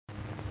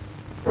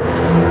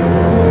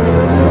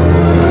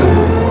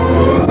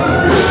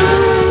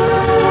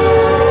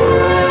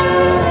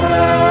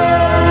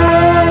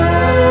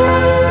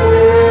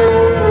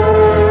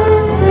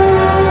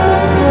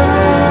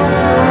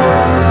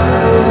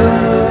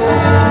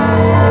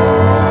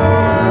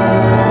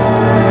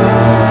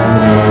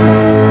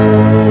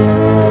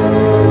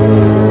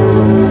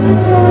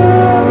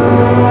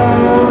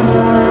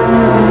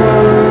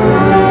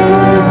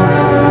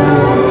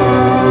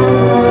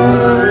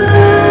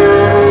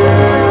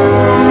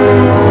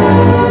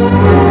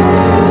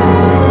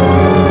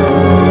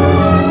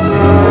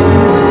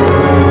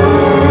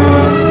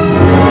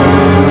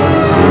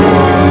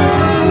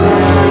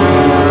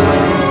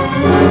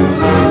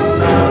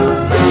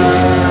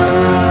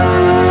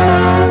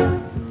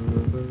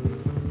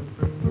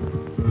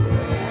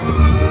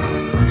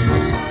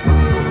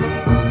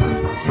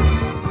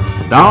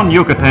Down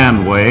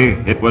Yucatan way,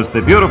 it was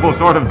the beautiful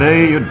sort of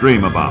day you'd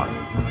dream about.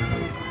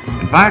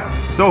 In fact,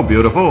 so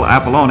beautiful,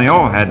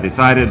 Apolonio had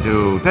decided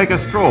to take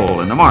a stroll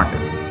in the market.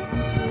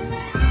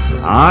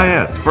 Ah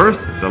yes,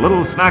 first, a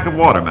little snack of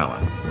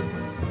watermelon.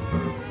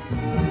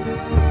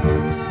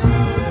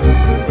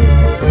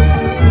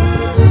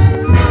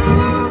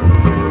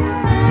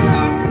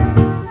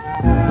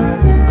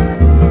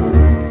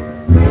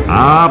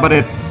 Ah, but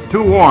it's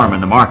too warm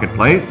in the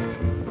marketplace.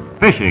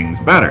 Fishing's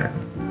better.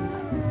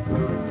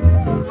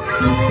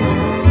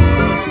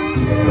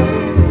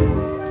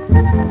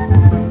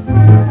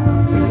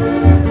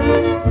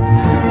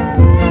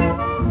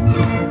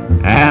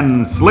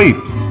 And sleep's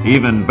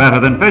even better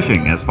than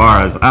fishing as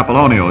far as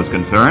Apolonio is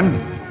concerned.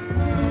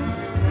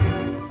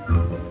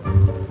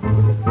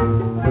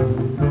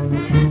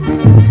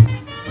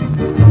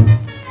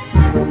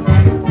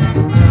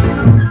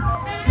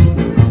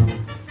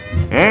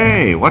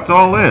 Hey, what's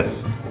all this?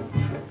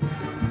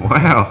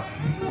 Well,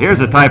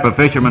 here's a type of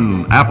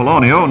fisherman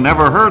Apolonio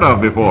never heard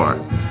of before.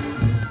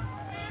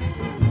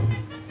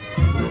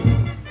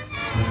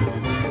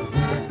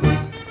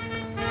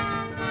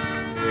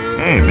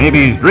 Hey,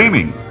 maybe he's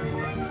dreaming.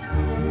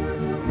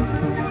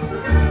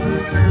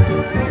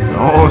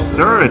 Oh,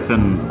 sir, it's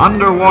an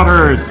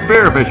underwater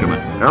spear fisherman.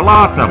 There are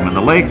lots of them in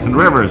the lakes and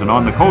rivers and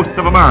on the coasts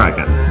of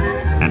America.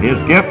 And his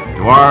gift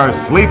to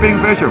our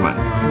sleeping fishermen.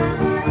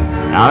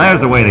 Now,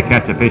 there's a way to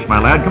catch a fish, my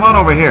lad. Come on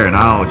over here, and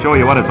I'll show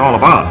you what it's all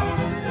about.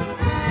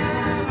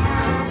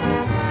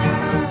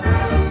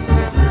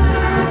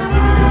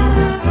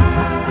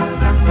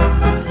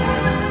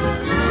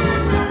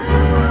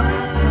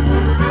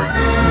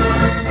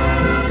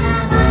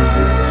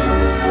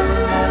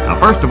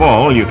 First of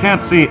all, you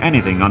can't see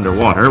anything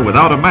underwater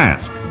without a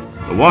mask.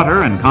 The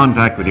water in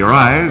contact with your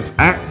eyes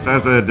acts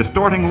as a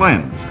distorting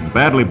lens and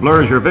badly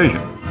blurs your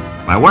vision.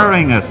 By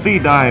wearing a sea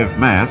dive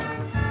mask,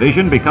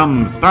 vision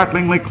becomes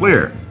startlingly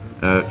clear,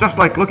 just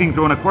like looking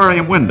through an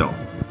aquarium window.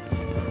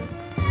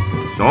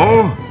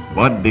 So,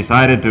 Bud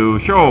decided to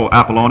show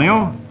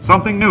Apolonio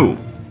something new,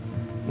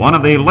 one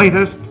of the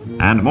latest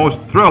and most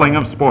thrilling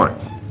of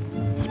sports,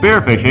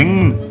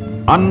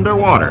 spearfishing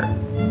underwater.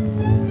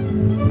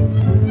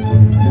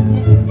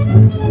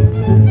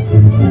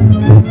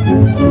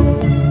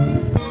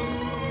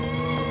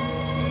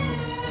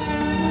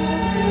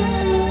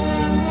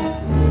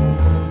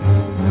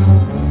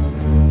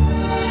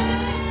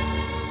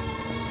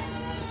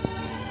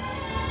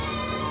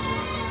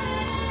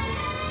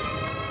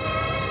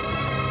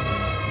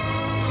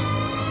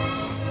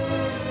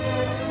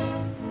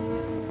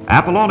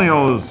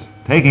 Apolonio's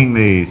taking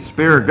the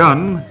spear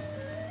gun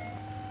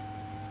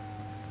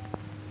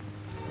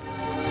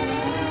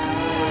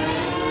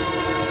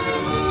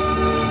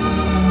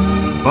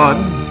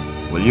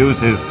Bud will use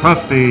his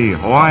trusty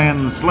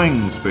Hawaiian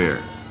sling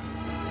spear.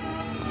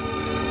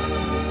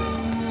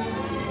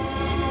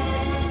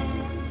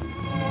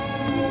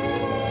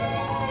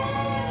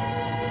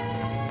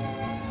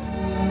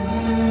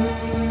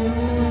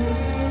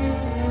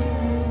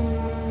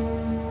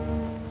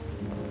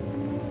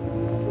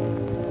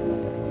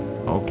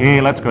 Okay,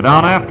 let's go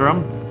down after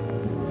him.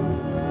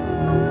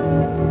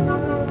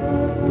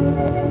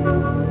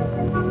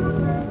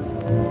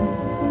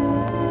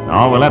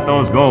 Oh, we'll let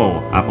those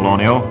go,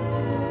 Apolonio.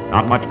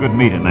 Not much good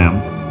meat in them.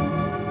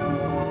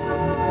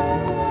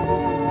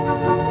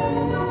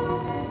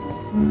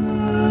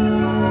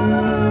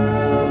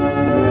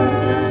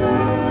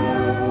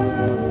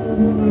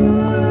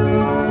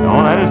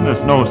 No, that isn't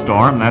a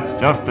snowstorm. That's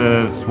just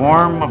a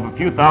swarm of a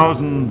few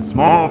thousand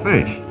small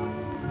fish.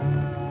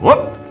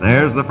 Whoop!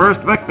 There's the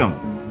first victim.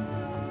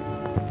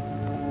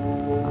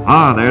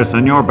 Ah, there's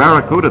Senor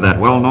Barracuda, that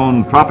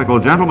well-known tropical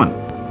gentleman.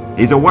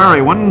 He's a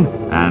wary one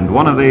and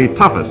one of the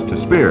toughest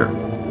to spear.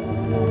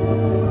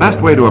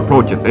 Best way to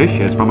approach a fish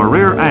is from a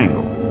rear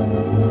angle.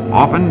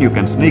 Often you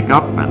can sneak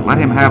up and let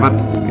him have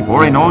it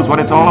before he knows what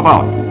it's all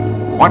about.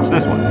 Watch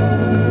this one.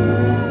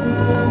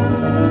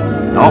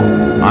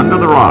 Nope, under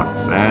the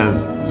rocks,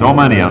 as so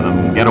many of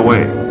them get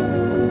away.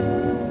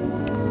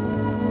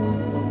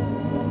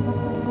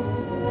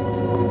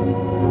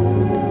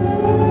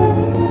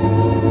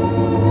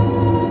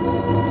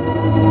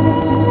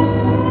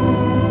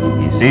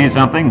 See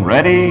something?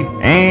 Ready,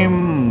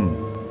 aim,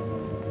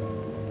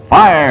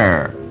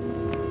 fire,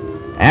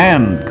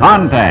 and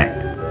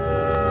contact.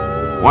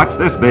 Watch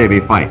this baby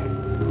fight.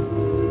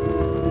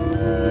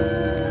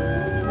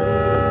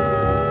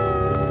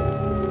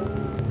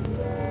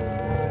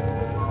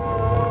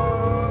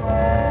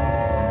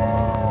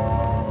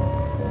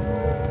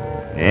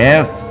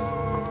 Yes,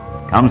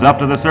 comes up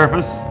to the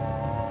surface,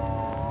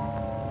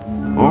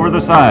 over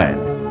the side.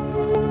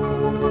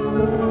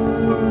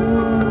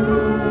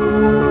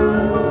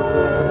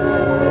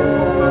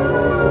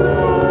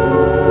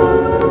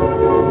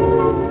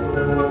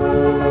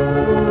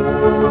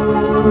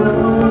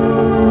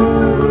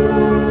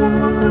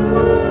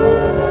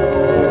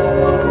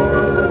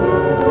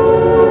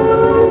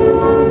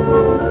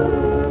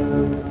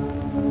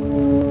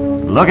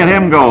 Look at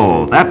him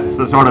go. That's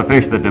the sort of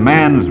fish that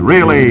demands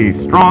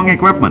really strong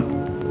equipment.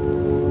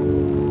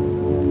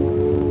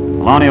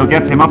 Apolonio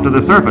gets him up to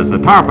the surface, a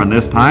tarpon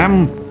this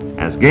time,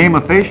 as game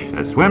a fish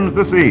that swims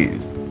the seas.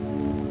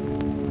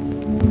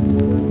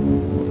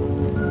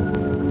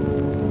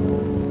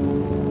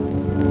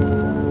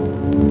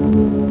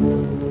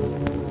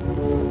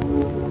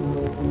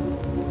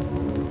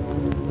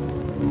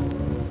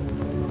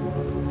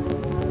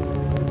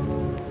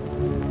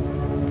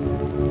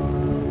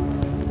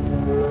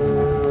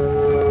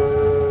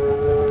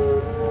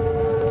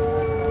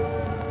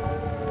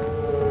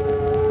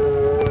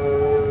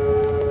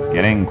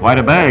 Getting quite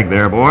a bag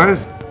there, boys.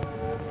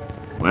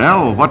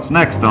 Well, what's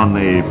next on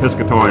the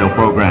piscatorial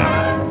program?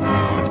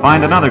 Let's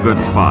find another good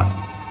spot.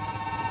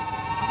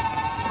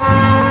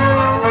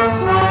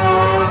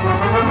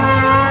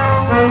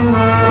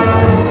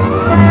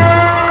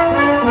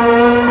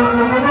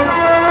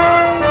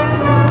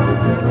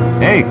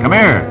 Hey, come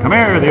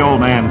here, the old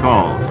man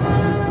calls.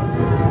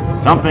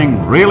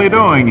 Something really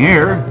doing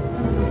here.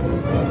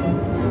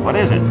 What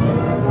is it?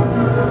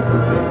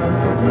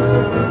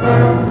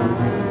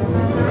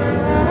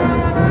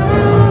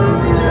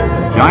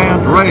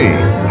 Giant ray,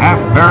 half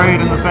buried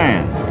in the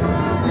sand.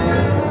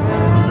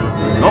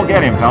 Go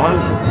get him, fellas.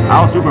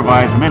 I'll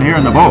supervise him in here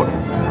in the boat.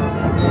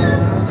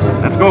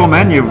 Let's go,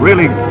 men. You've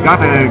really got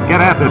to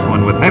get at this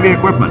one with heavy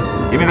equipment.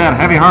 Give me that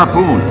heavy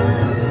harpoon.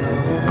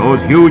 Those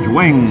huge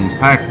wings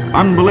pack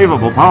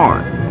unbelievable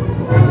power.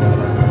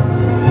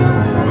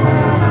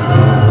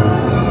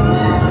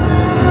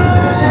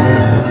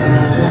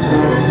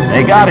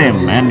 They got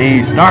him, and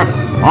he starts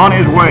on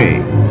his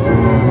way.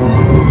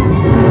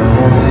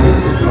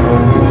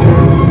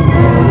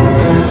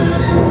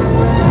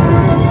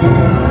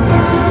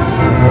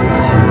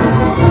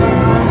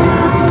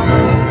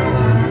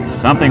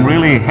 Something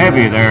really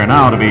heavy there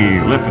now to be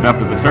lifted up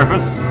to the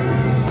surface.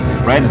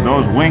 Spreads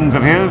those wings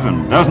of his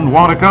and doesn't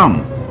want to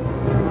come.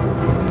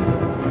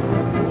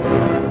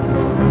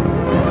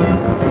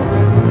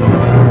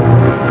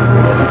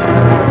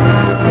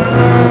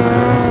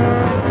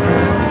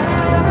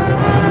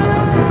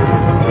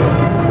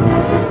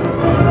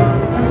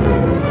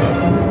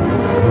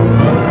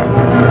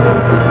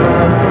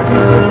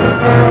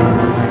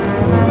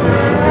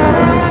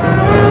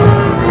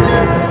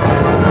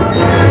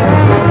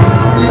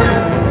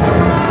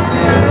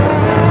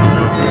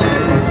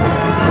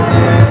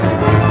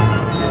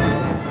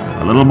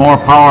 A little more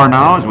power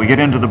now as we get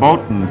into the boat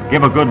and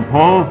give a good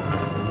pull,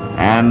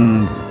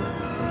 and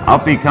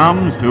up he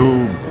comes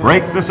to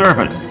break the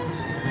surface.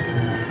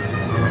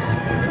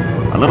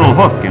 A little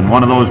hook in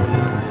one of those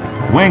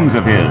wings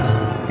of his.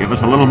 Give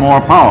us a little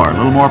more power, a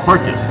little more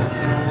purchase.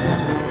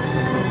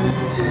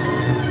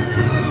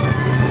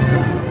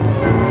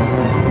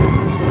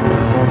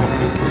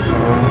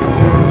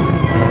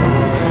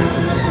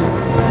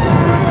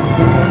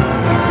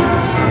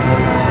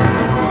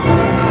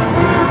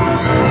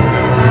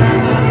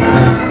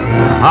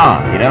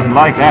 He doesn't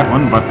like that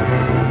one, but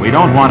we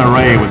don't want to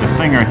ray with the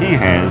singer he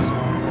has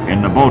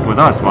in the boat with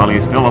us while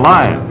he's still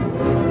alive.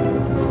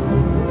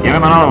 Give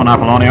him another one,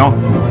 Apolonio.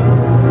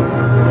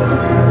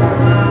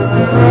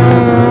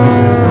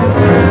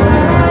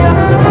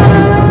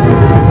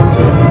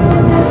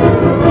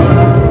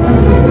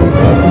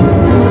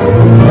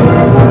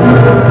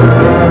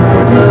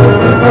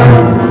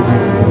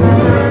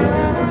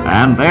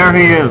 And there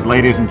he is,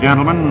 ladies and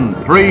gentlemen,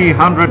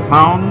 300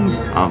 pounds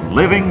of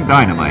living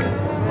dynamite.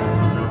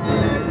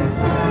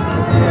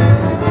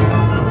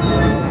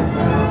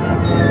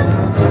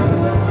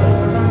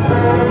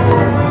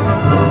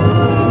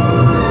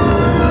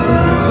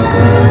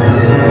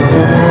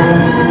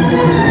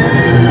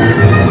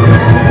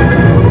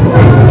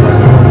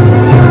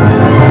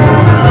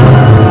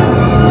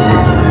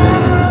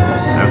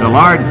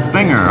 Large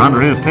stinger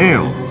under his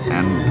tail,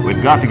 and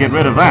we've got to get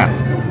rid of that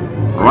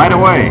right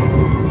away.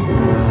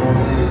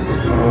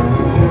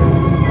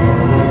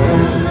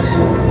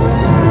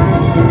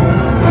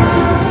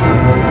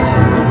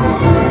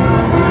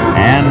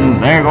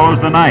 And there goes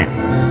the knife.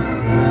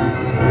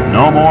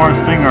 No more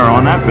stinger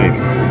on that baby.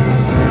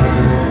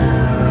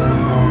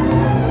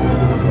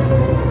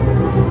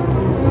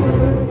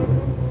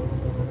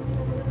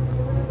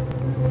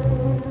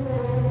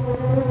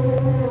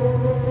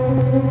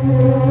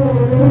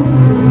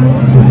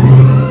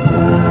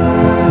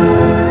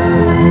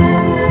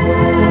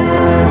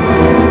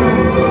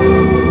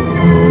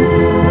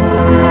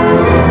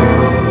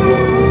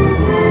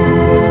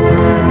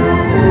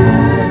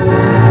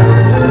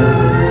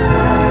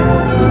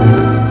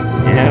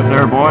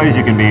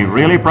 You can be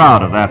really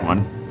proud of that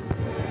one.